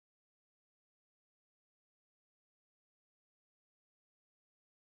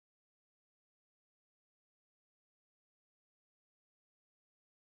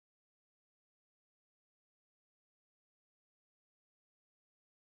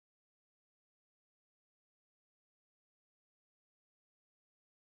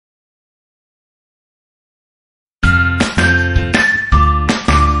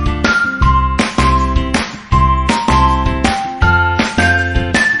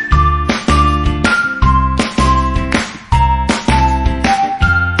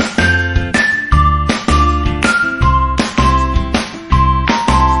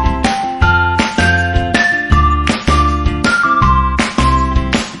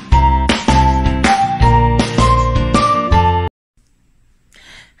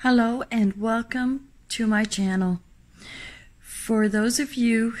and welcome to my channel. For those of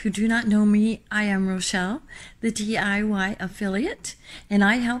you who do not know me, I am Rochelle, the DIY affiliate, and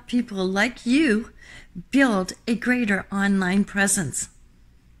I help people like you build a greater online presence.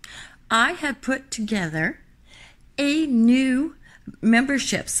 I have put together a new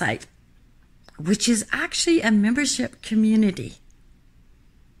membership site, which is actually a membership community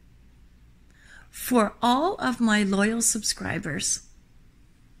for all of my loyal subscribers.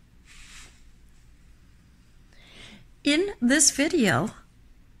 In this video,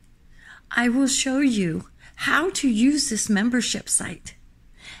 I will show you how to use this membership site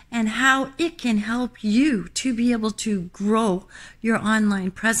and how it can help you to be able to grow your online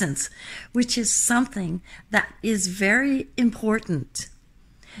presence, which is something that is very important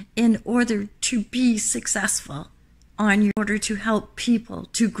in order to be successful in order to help people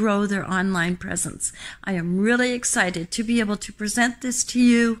to grow their online presence. I am really excited to be able to present this to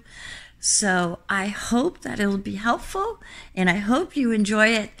you. So I hope that it will be helpful, and I hope you enjoy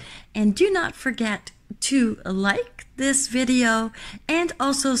it. And do not forget to like this video and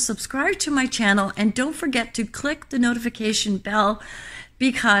also subscribe to my channel, and don't forget to click the notification bell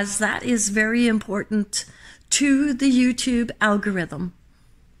because that is very important to the YouTube algorithm.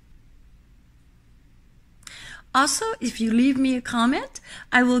 Also, if you leave me a comment,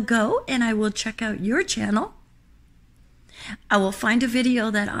 I will go and I will check out your channel. I will find a video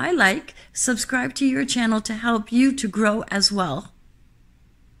that I like, subscribe to your channel to help you to grow as well.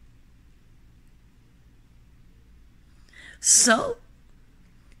 So,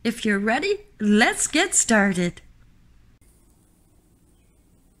 if you're ready, let's get started.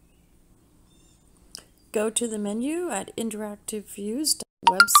 Go to the menu at Interactive Views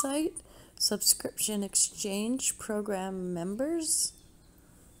website, Subscription Exchange Program Members.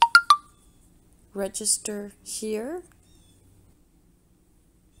 Register here.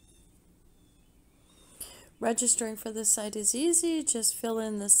 Registering for this site is easy. Just fill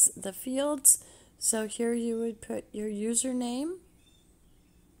in the fields. So here you would put your username,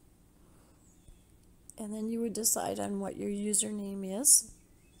 and then you would decide on what your username is.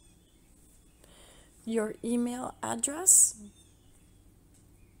 Your email address.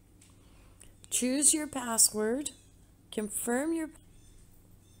 Choose your password. Confirm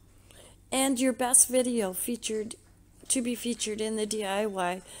and your best video to be featured in the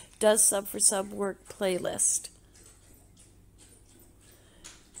DIY Does Sub for Sub Work playlist.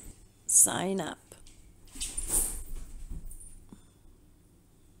 Sign up.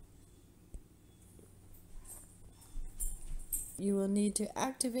 You will need to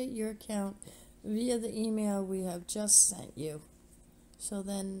activate your account via the email we have just sent you. So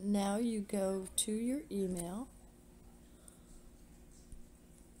then now you go to your email.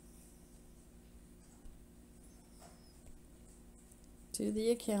 To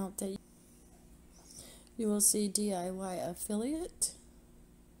the account that you will see DIY affiliate,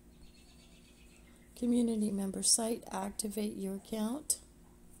 community member site, activate your account.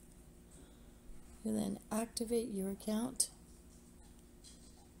 You then activate your account.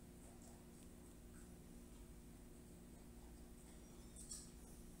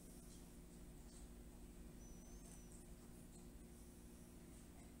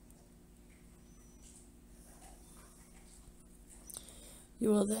 You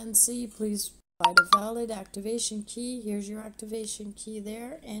will then see, please provide a valid activation key. Here's your activation key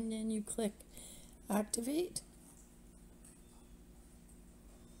there, and then you click activate.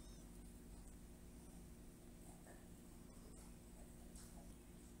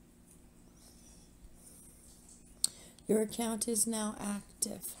 Your account is now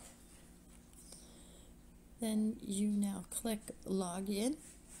active. Then you now click login.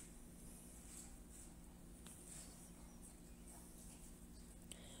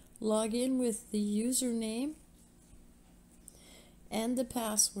 Log in with the username and the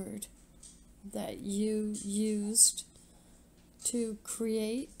password that you used to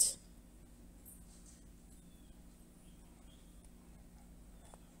create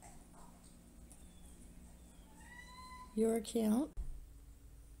your account.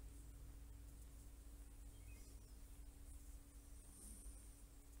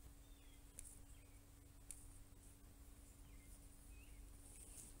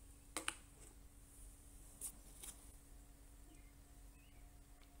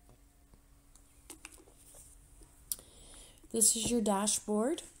 This is your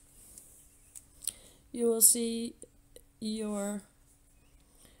dashboard. You will see your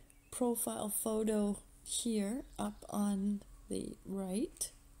profile photo here up on the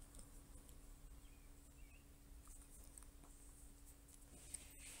right.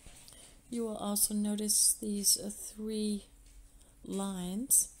 You will also notice these three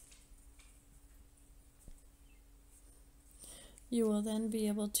lines. You will then be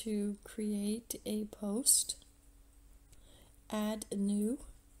able to create a post, add new,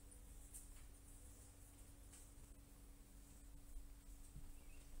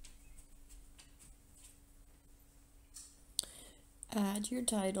 add your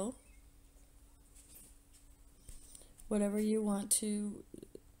title, whatever you want to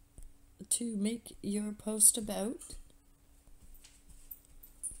make your post about,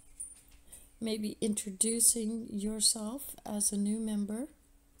 maybe introducing yourself as a new member.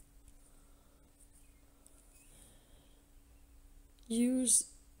 Use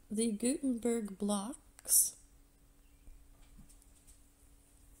the Gutenberg blocks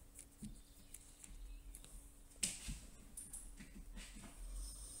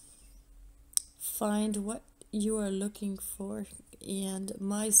find what you are looking for, and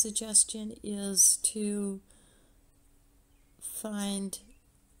my suggestion is to find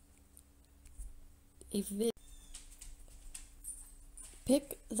a video.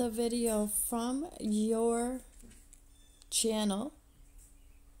 Pick the video from your channel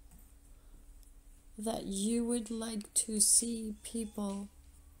that you would like to see people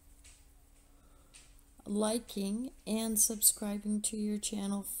liking and subscribing to your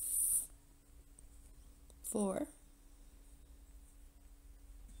channel for.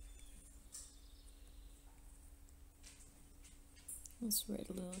 Let's write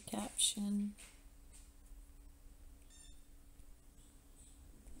a little caption.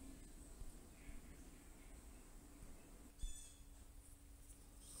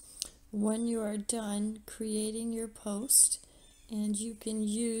 When you are done creating your post, and you can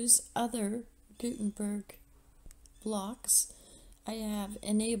use other Gutenberg blocks, I have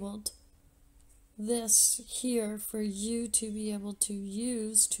enabled this here for you to be able to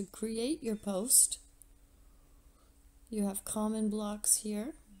use to create your post. You have common blocks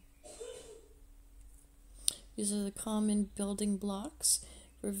here. These are the common building blocks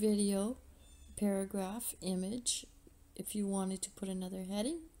for video, paragraph, image, if you wanted to put another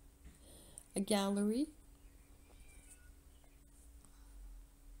heading, a gallery,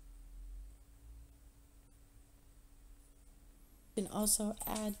 you can also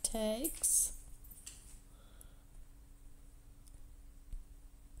add tags,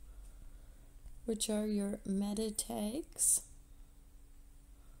 which are your meta tags.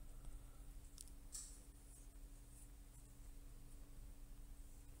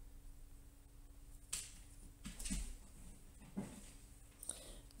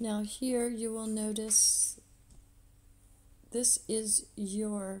 Now here you will notice this is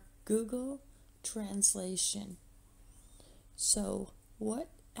your Google translation. So what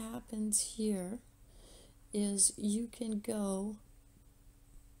happens here is you can go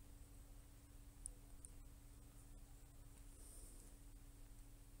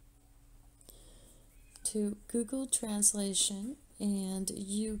to Google Translation and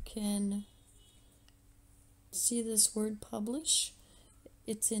you can see this word publish.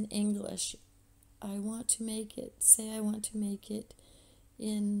 It's in English. I want to make it, say I want to make it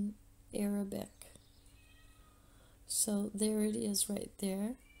in Arabic. So there it is right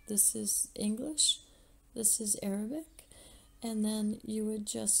there. This is English, this is Arabic, and then you would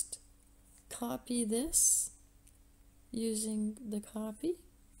just copy this using the copy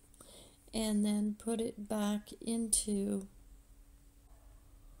and then put it back into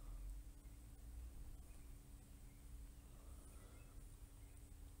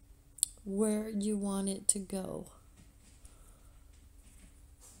where you want it to go.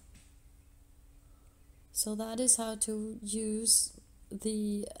 So that is how to use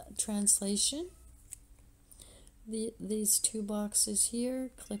the translation. These two boxes here,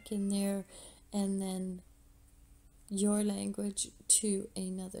 click in there, and then your language to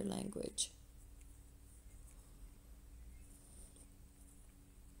another language.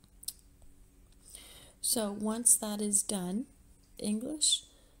 So once that is done, English,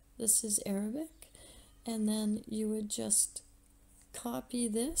 this is Arabic, and then you would just copy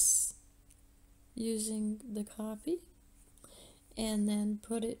this using the copy and then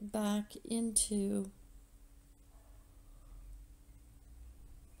put it back into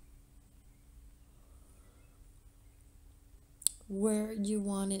where you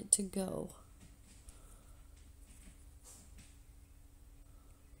want it to go.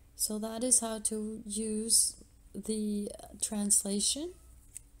 So that is how to use the translation.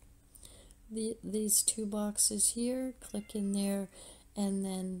 These two boxes here, click in there, and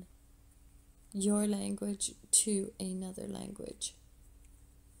then your language to another language.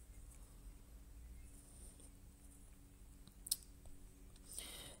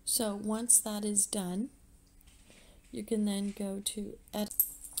 So once that is done, you can then go to edit.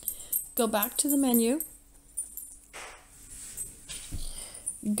 Go back to the menu,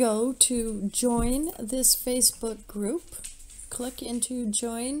 go to join this Facebook group. Click into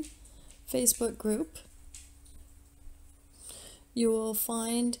join Facebook group. You will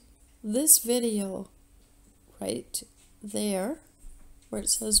find this video right there where it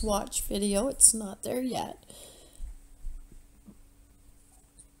says watch video. It's not there yet.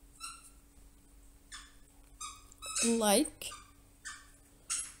 Like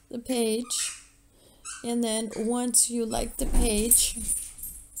the page, and then once you like the page,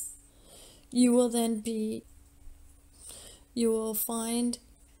 you will find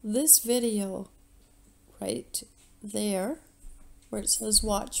this video right there where it says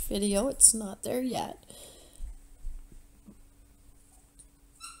watch video. It's not there yet.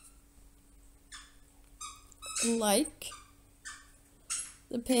 Like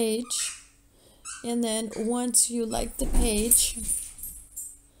the page, and then once you like the page,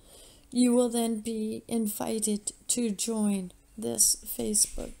 you will then be invited to join this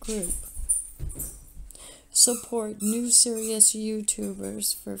Facebook group. Support new serious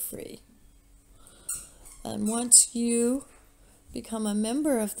YouTubers for free. And once you become a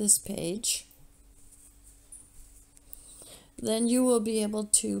member of this page, then you will be able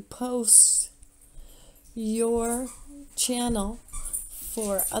to post your channel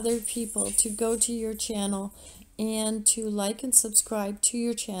for other people to go to your channel and to like and subscribe to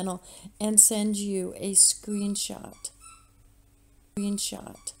your channel and send you a screenshot.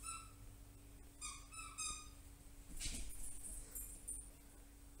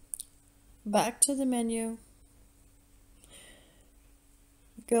 Back to the menu.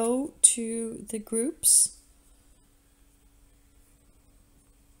 Go to the groups.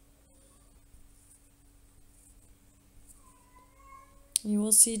 You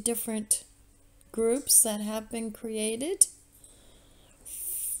will see different groups that have been created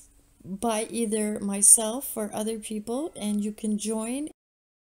by either myself or other people, and you can join.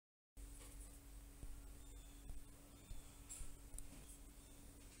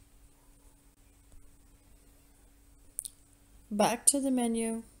 Back to the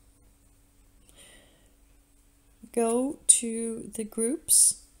menu. Go to the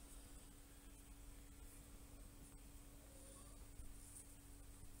groups.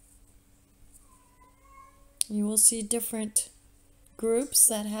 You will see different groups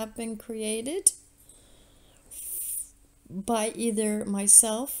that have been created by either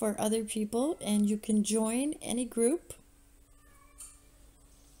myself or other people, and you can join any group.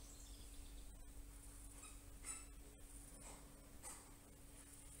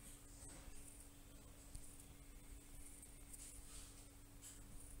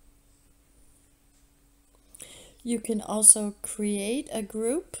 You can also create a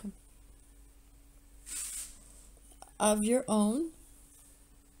group of your own.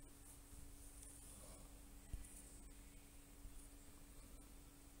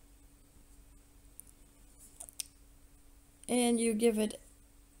 And you give it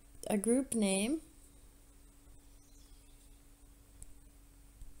a group name.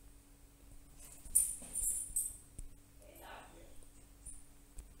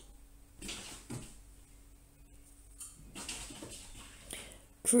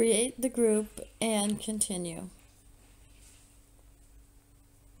 Create the group and continue.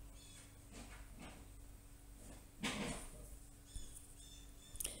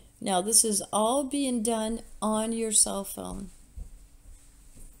 Now this is all being done on your cell phone.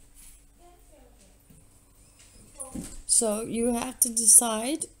 So you have to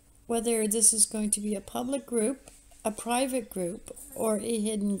decide whether this is going to be a public group, a private group, or a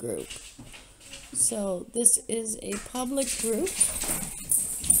hidden group. So this is a public group.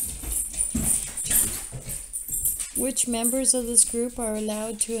 Which members of this group are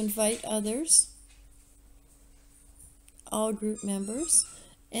allowed to invite others? All group members.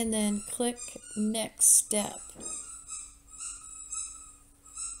 And then click next step.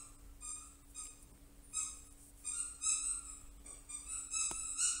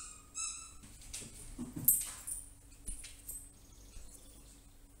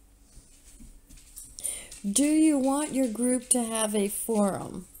 Do you want your group to have a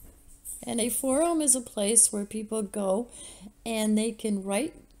forum? And a forum is a place where people go and they can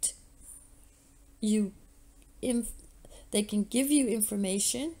write you, they can give you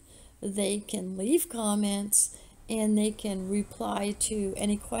information, they can leave comments, and they can reply to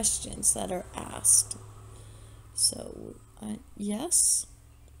any questions that are asked. So, yes.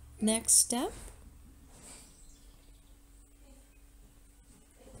 Next step.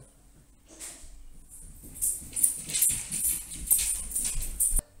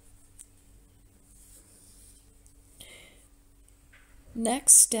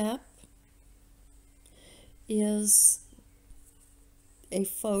 Next step is a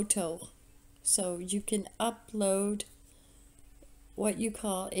photo. So you can upload what you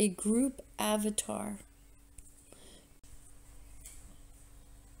call a group avatar.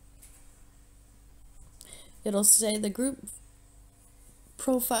 It'll say the group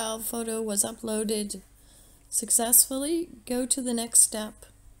profile photo was uploaded successfully. Go to the next step.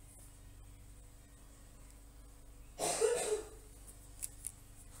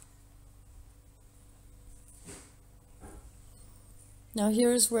 Now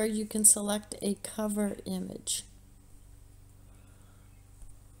here's where you can select a cover image.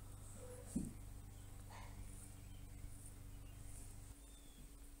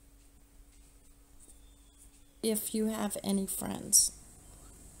 If you have any friends.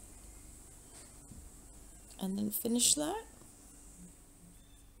 And then finish that.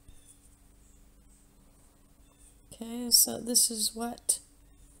 Okay, so this is what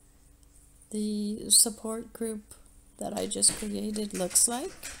the support group that I just created looks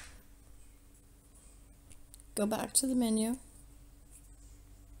like. Go back to the menu.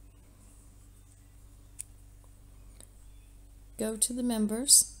 Go to the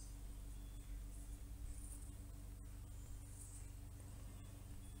members.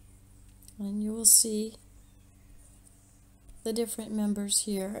 And you will see the different members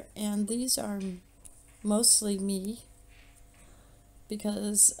here, and these are mostly me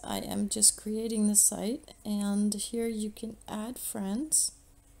because I am just creating the site. And here you can add friends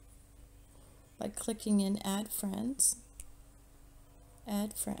by clicking in add friends,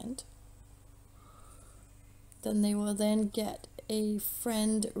 add friend. Then they will then get a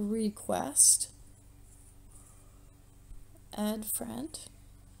friend request, add friend.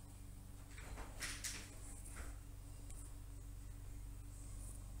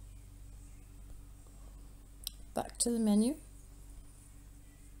 Back to the menu.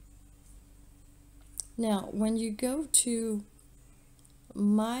 Now, when you go to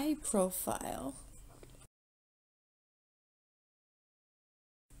my profile,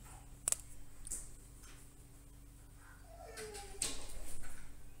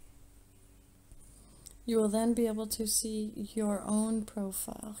 you will then be able to see your own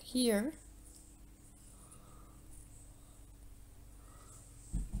profile here.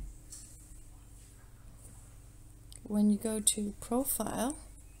 When you go to profile,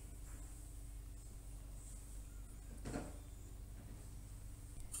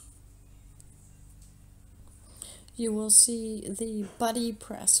 you will see the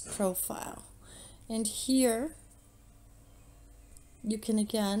BuddyPress profile. And here you can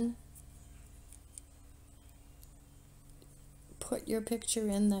again put your picture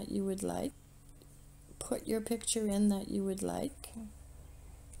in that you would like. Put your picture in that you would like.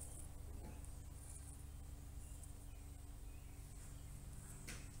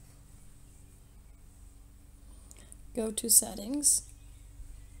 Go to settings.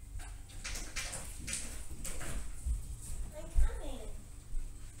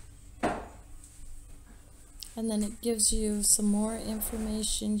 And then it gives you some more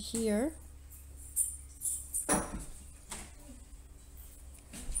information here.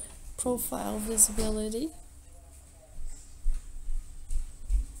 Profile visibility.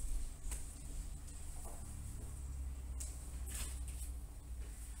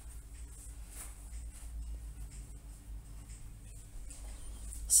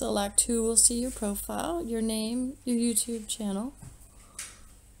 Select who will see your profile, your name, your YouTube channel,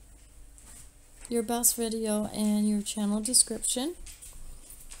 your best video, and your channel description.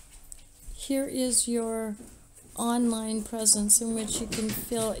 Here is your online presence in which you can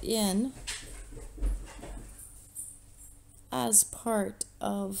fill in as part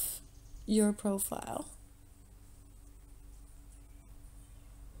of your profile.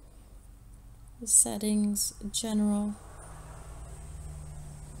 Settings, general.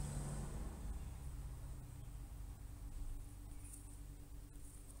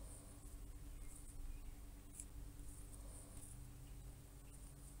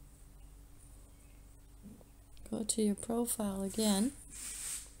 Go to your profile again,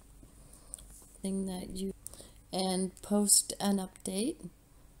 and post an update.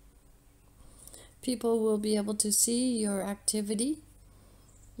 People will be able to see your activity.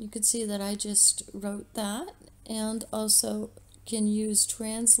 You can see that I just wrote that, and also can use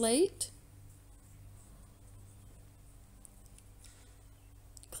translate.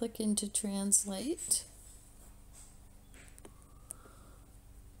 Click into translate.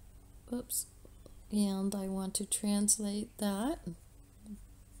 Oops. And I want to translate that.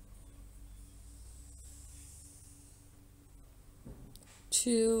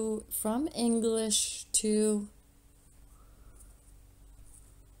 From English to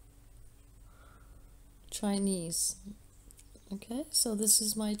Chinese. Okay, so this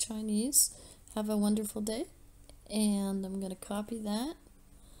is my Chinese. Have a wonderful day. And I'm going to copy that.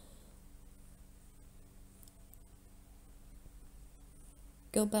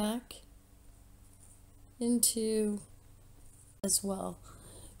 Go back into as well.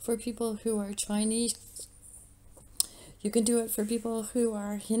 For people who are Chinese, you can do it for people who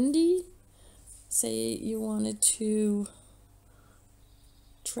are Hindi. Say you wanted to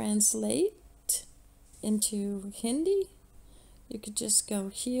translate into Hindi. You could just go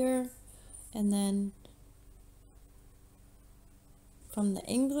here and then from the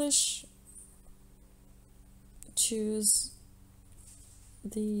English choose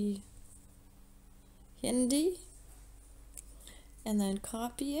the Hindi and then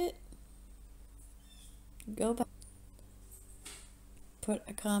copy it, go back, put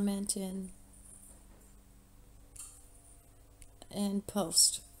a comment in and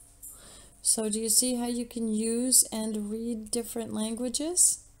post. So do you see how you can use and read different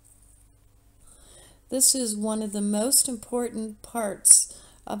languages? This is one of the most important parts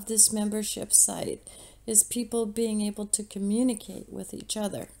of this membership site, is people being able to communicate with each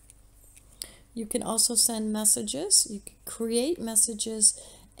other. You can also send messages. You can create messages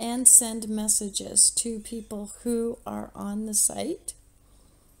and send messages to people who are on the site.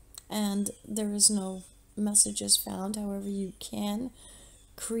 And there is no messages found. However, you can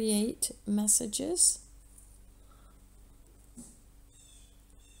create messages.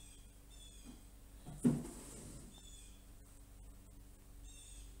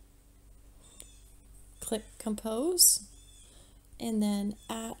 Click compose and then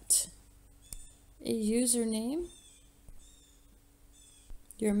at a username,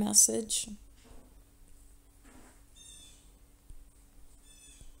 your message,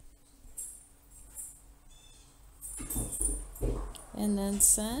 and then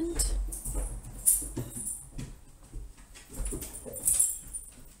send.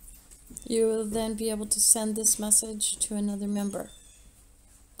 You will then be able to send this message to another member.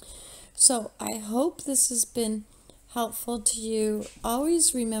 So I hope this has been helpful to you.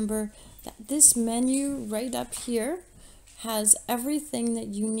 Always remember that this menu right up here has everything that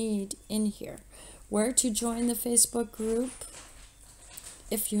you need in here. Where to join the Facebook group,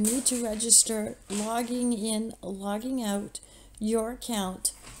 if you need to register, logging in, logging out, your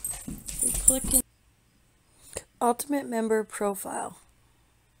account. We click in Ultimate Member Profile.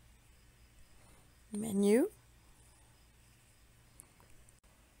 Menu.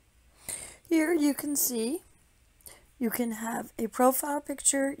 Here you can see you can have a profile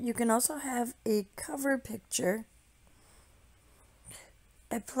picture. You can also have a cover picture.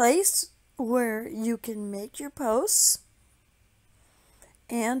 A place where you can make your posts,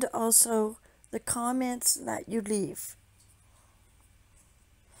 and also the comments that you leave.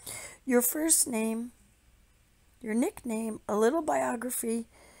 Your first name, your nickname, a little biography,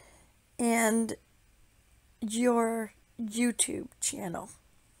 and your YouTube channel.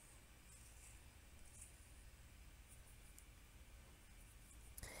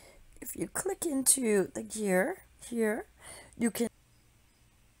 If you click into the gear here, you can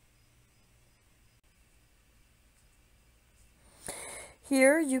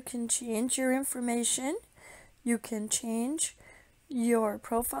change your information. You can change your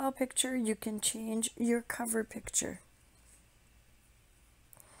profile picture. You can change your cover picture.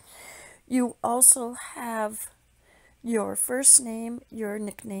 You also have your first name, your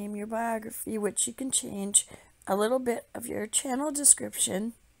nickname, your biography, which you can change, a little bit of your channel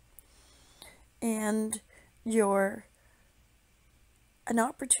description, and an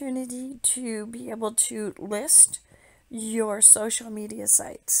opportunity to be able to list your social media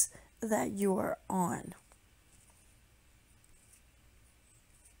sites that you are on.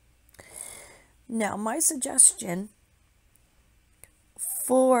 Now, my suggestion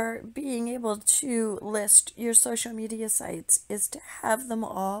for being able to list your social media sites is to have them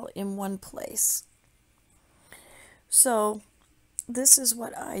all in one place. So this is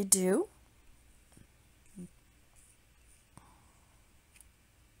what I do.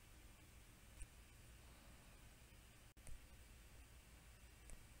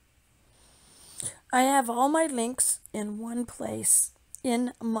 I have all my links in one place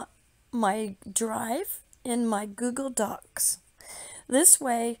in my Drive, in my Google Docs. This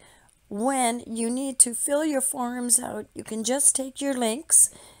way, when you need to fill your forms out, you can just take your links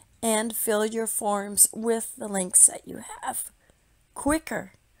and fill your forms with the links that you have,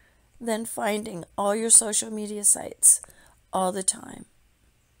 quicker than finding all your social media sites all the time.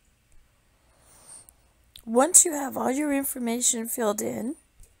 Once you have all your information filled in,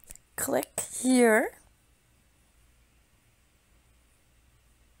 click here.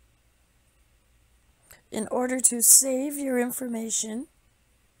 in order to save your information,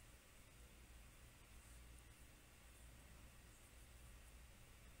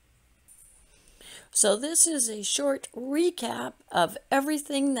 so this is a short recap of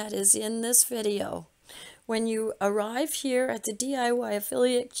everything that is in this video. When you arrive here at the DIY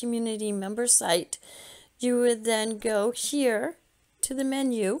Affiliate Community member site, you would then go here to the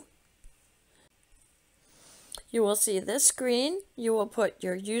menu. You will see this screen. You will put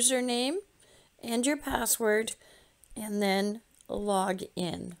your username and your password and then log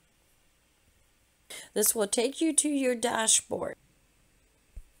in. This will take you to your dashboard.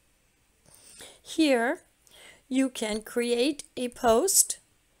 Here you can create a post.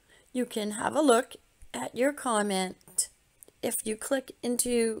 You can have a look at your comment. If you click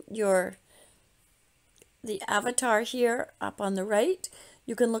into the avatar here up on the right,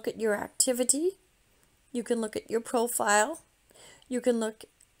 you can look at your activity. You can look at your profile. You can look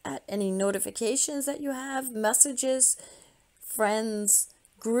at any notifications that you have, messages, friends,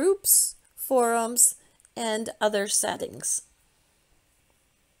 groups, forums, and other settings.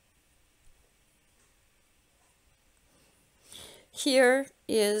 Here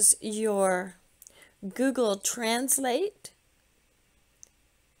is your Google Translate.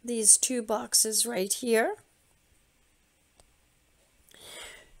 These two boxes right here.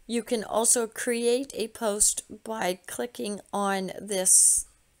 You can also create a post by clicking on this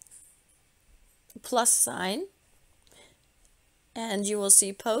plus sign, and you will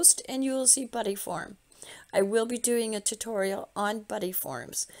see post and you will see buddy form. I will be doing a tutorial on buddy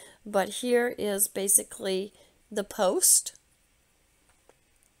forms, but here is basically the post.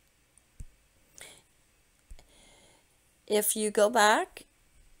 If you go back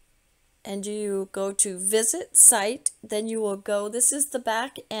and you go to visit site, then you will go, this is the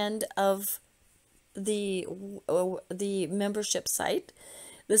back end of the membership site.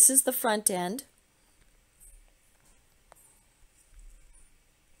 This is the front end.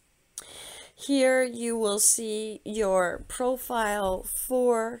 Here you will see your profile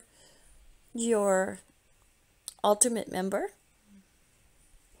for your ultimate member.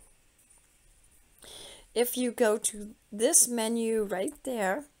 If you go to this menu right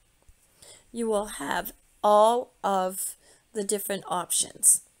there, you will have all of the different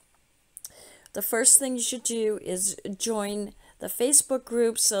options. The first thing you should do is join the Facebook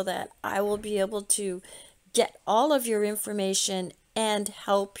group so that I will be able to get all of your information and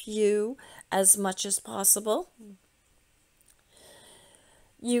help you as much as possible.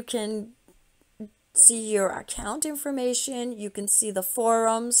 You can see your account information, you can see the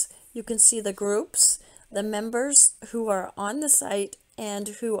forums, you can see the groups, the members who are on the site and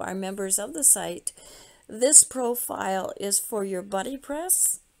who are members of the site. This profile is for your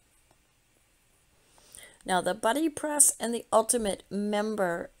BuddyPress. Now the BuddyPress and the Ultimate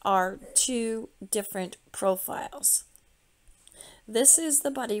Member are two different profiles. This is the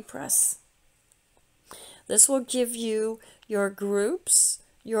BuddyPress. This will give you your groups,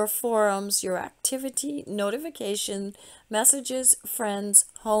 your forums, your activity, notification, messages, friends,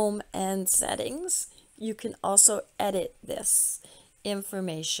 home, and settings. You can also edit this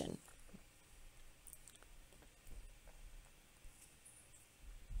information.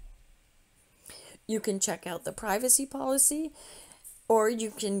 You can check out the privacy policy, or you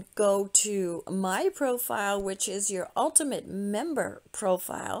can go to my profile, which is your ultimate member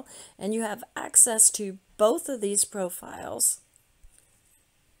profile, and you have access to both of these profiles.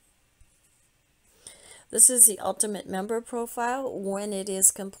 This is the ultimate member profile. When it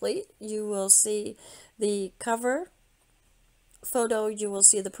is complete, you will see the cover photo, you will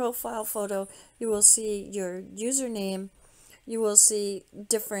see the profile photo, you will see your username, you will see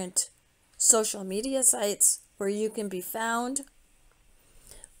different social media sites where you can be found,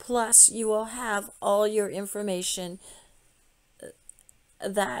 plus you will have all your information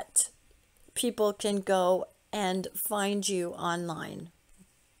that people can go and find you online.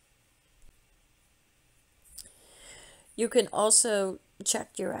 You can also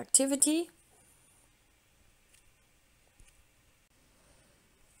check your activity.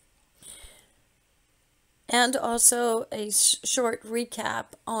 And also a short recap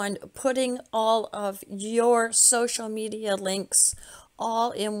on putting all of your social media links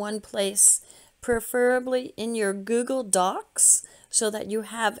all in one place, preferably in your Google Docs, so that you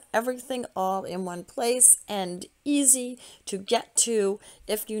have everything all in one place and easy to get to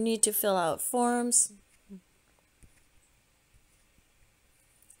if you need to fill out forms.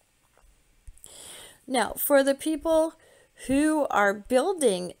 Now, for the people who are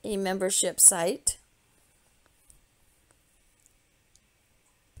building a membership site,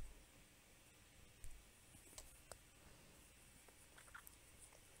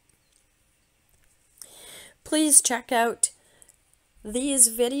 Please check out these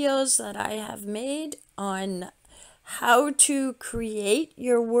videos that I have made on how to create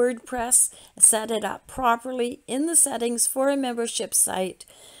your WordPress, set it up properly in the settings for a membership site,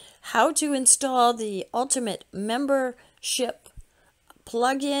 how to install the Ultimate Membership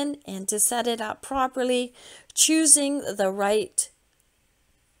plugin and to set it up properly, choosing the right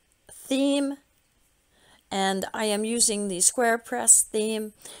theme, and I am using the Wordpress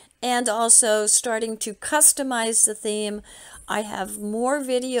theme, and also starting to customize the theme. I have more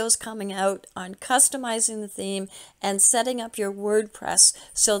videos coming out on customizing the theme and setting up your WordPress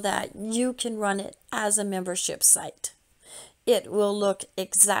so that you can run it as a membership site. It will look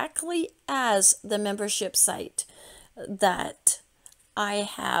exactly as the membership site that I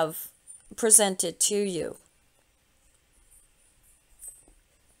have presented to you.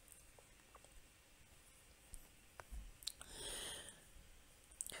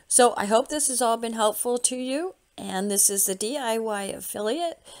 So I hope this has all been helpful to you. And this is the DIY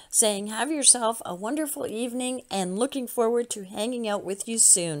Affiliate saying have yourself a wonderful evening and looking forward to hanging out with you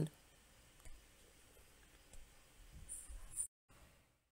soon.